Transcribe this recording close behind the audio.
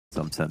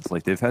some sense.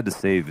 Like, they've had to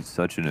save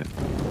such an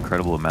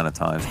incredible amount of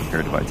time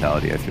compared to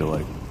Vitality, I feel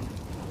like.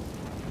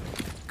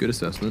 Good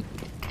assessment.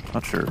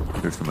 Not sure.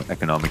 There's some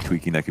economic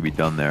tweaking that could be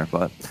done there,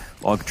 but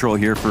all control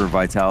here for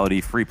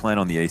Vitality. Free plan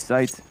on the A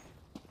site.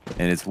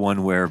 And it's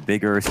one where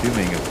Big are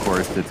assuming, of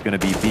course, it's going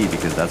to be B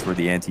because that's where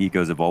the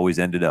anti-ecos have always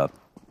ended up.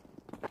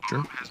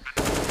 Sure.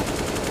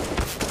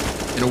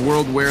 In a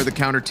world where the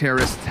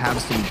counter-terrorists have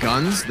some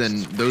guns,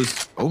 then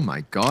those... Oh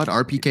my god,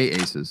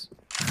 RpK aces.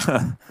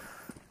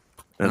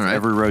 That's right.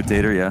 Every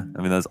rotator, yeah.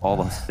 I mean, that's all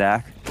the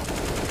stack.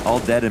 All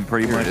dead in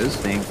pretty much the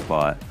same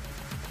spot.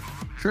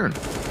 Sure.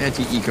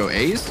 Anti-eco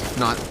ace.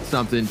 Not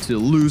something to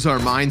lose our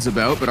minds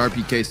about, but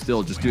RpK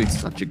still just doing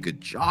such a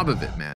good job of it, man.